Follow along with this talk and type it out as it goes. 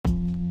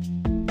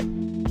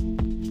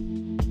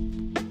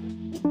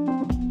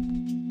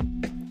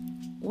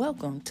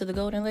Welcome to the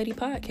Golden Lady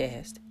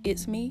Podcast.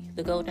 It's me,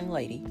 the Golden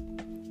Lady.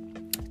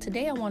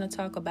 Today I want to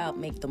talk about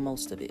make the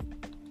most of it.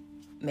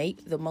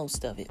 Make the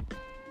most of it.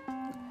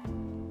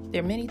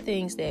 There are many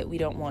things that we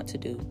don't want to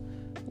do.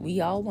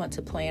 We all want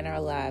to plan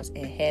our lives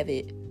and have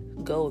it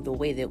go the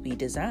way that we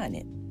design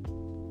it.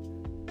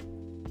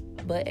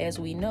 But as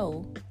we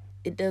know,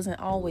 it doesn't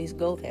always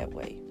go that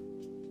way.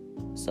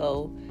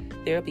 So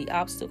there'll be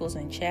obstacles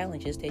and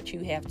challenges that you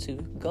have to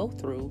go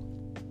through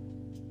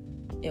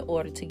in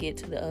order to get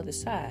to the other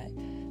side.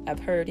 I've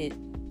heard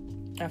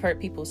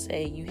people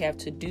say you have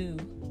to do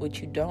what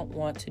you don't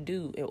want to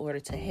do in order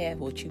to have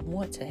what you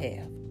want to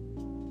have.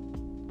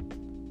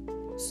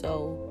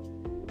 So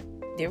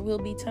there will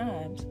be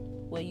times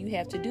where you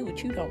have to do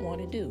what you don't want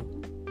to do,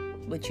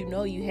 but you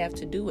know you have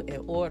to do it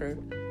in order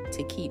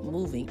to keep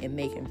moving and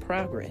making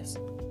progress.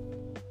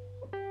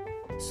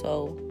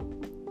 So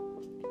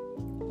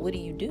what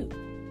do?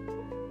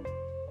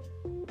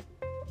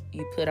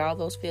 You put all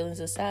those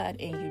feelings aside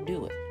and you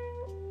do it.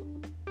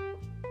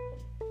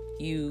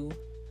 You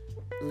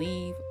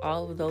leave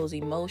all of those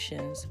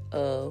emotions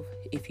of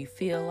if you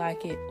feel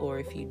like it or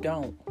if you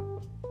don't.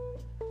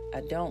 I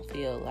don't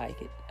feel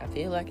like it. I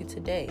feel like it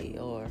today.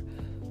 Or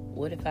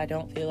what if I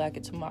don't feel like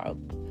it tomorrow?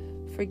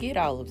 Forget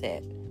all of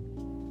that.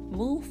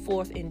 Move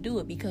forth and do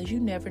it, because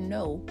you never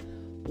know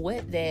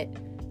what that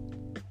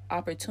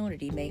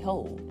opportunity may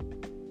hold.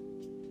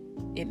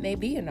 It may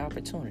be an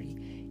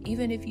opportunity,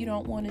 even if you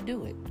don't want to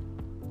do it.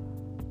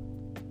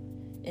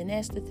 And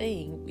that's the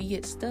thing. We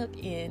get stuck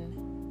in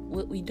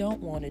what we don't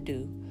want to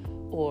do,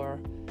 or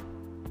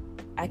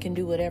I can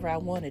do whatever I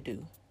want to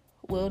do.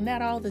 Well,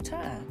 not all the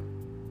time.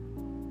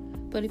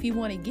 But if you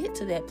want to get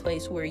to that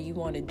place where you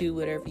want to do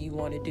whatever you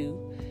want to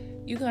do,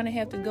 you're going to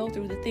have to go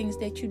through the things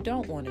that you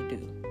don't want to do.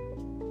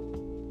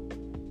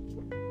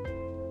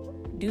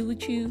 Do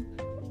what you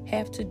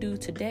have to do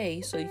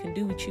today so you can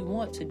do what you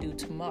want to do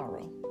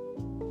tomorrow.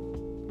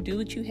 Do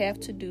what you have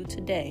to do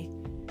today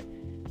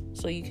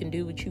so you can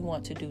do what you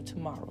want to do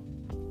tomorrow.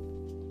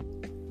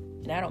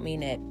 And I don't mean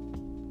that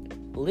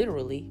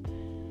literally.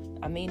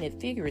 I mean it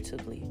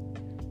figuratively.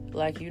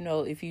 Like,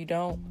 if you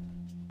don't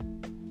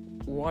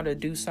want to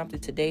do something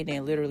today,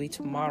 then literally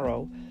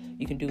tomorrow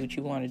you can do what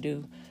you want to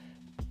do.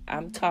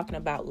 I'm talking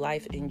about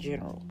life in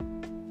general.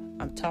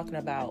 I'm talking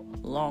about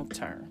long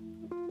term.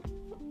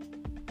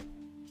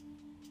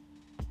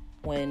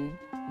 When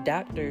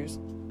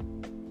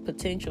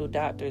potential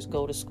doctors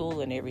go to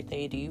school and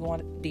everything, do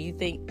you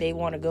think they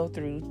want to go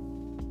through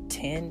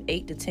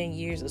 8 to 10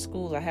 years of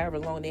school, or however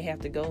long they have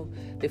to go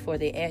before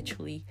they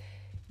actually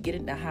get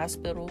in the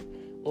hospital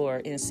or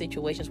in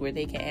situations where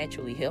they can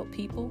actually help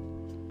people?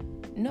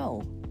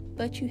 No,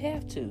 but you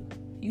have to.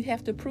 You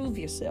have to prove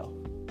yourself.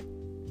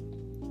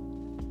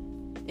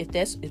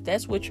 If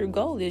that's what your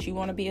goal is, you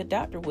want to be a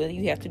doctor, well,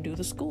 you have to do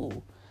the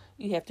school.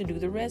 You have to do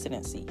the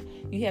residency.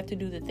 You have to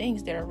do the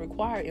things that are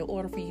required in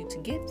order for you to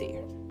get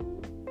there.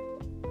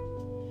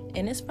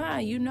 And it's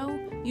fine. You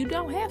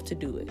don't have to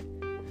do it.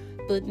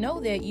 But know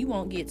that you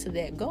won't get to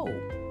that goal.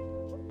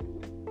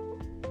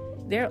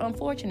 There are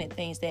unfortunate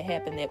things that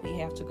happen that we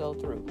have to go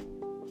through.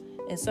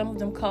 And some of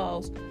them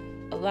cause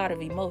a lot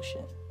of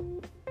emotion.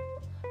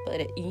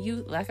 But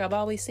like I've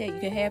always said, you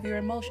can have your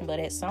emotion,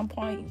 but at some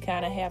point you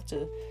kind of have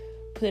to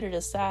put it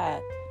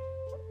aside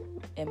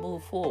and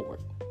move forward.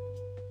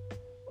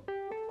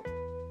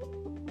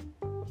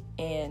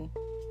 And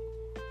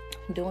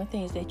doing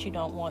things that you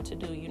don't want to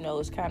do,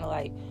 it's kind of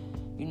like,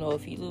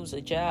 if you lose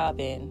a job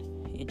and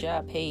your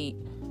job paid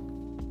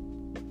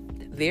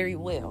very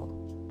well,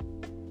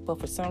 but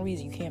for some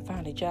reason you can't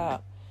find a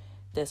job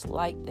that's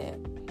like that,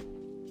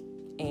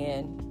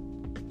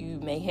 and you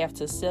may have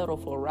to settle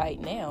for right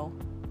now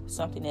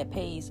something that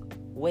pays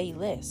way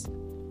less,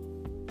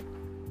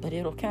 but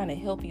it'll kind of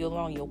help you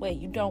along your way.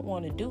 You don't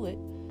want to do it,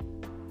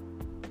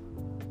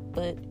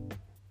 but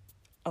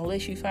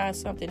unless you find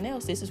something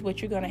else, this is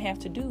what you're going to have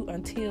to do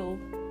until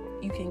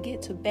you can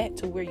get back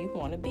to where you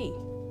want to be.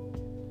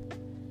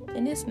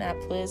 And it's not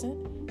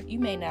pleasant. You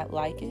may not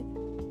like it,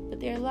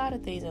 but there are a lot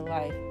of things in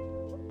life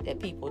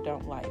that people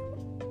don't like.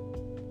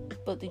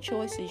 But the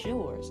choice is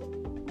yours.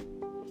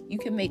 You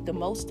can make the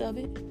most of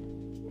it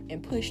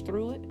and push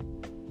through it,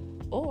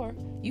 or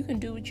you can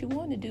do what you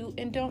want to do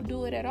and don't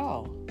do it at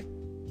all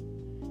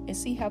and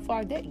see how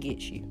far that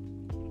gets you.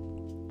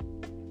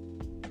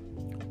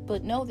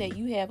 But know that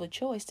you have a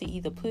choice to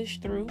either push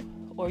through,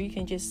 or you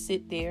can just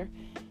sit there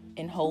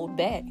and hold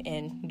back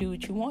and do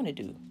what you want to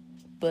do.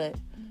 But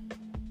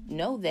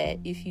know that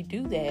if you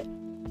do that,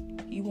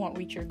 you won't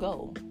reach your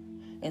goal.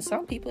 And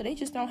some people, they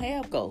just don't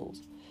have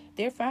goals.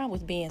 They're fine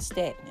with being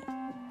stagnant.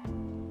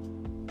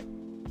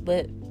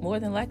 But more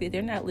than likely,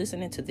 they're not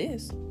listening to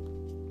this.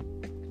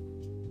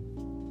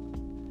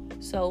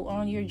 So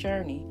on your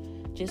journey,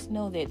 just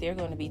know that there are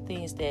going to be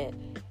things that,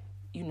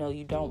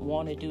 you don't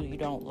want to do, you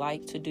don't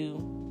like to do.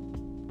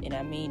 And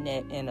I mean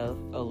that in a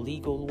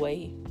legal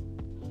way.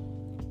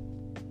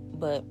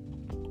 But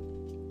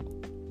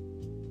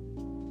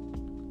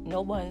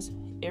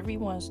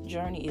everyone's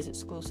journey is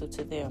exclusive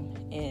to them,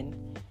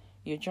 and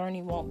your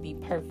journey won't be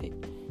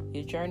perfect.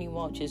 Your journey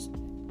won't just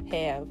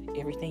have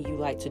everything you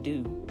like to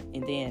do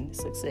and then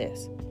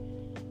success.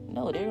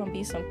 No, there are going to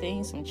be some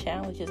things, some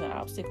challenges and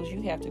obstacles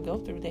you have to go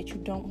through that you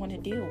don't want to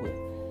deal with.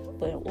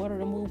 But in order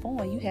to move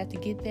on, you have to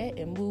get that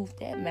and move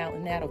that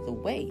mountain out of the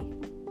way.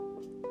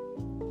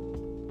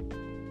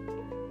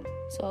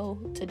 So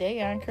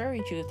today I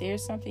encourage you, if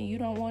there's something you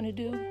don't want to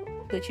do,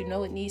 but you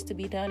know it needs to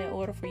be done in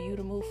order for you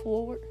to move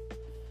forward,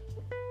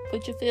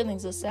 put your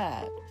feelings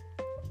aside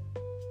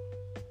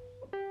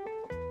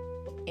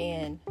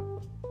and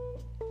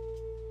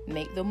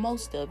make the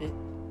most of it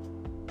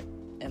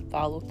and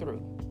follow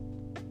through.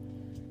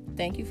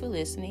 Thank you for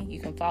listening. You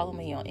can follow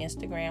me on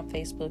Instagram,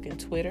 Facebook, and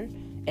Twitter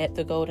at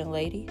The Golden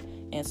Lady,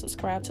 and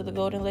subscribe to The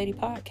Golden Lady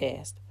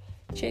Podcast.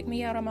 Check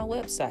me out on my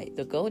website,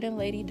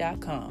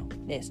 thegoldenlady.com.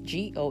 That's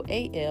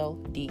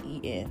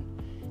GOALDEN.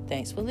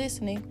 Thanks for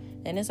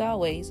listening, and as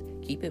always,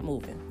 keep it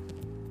moving.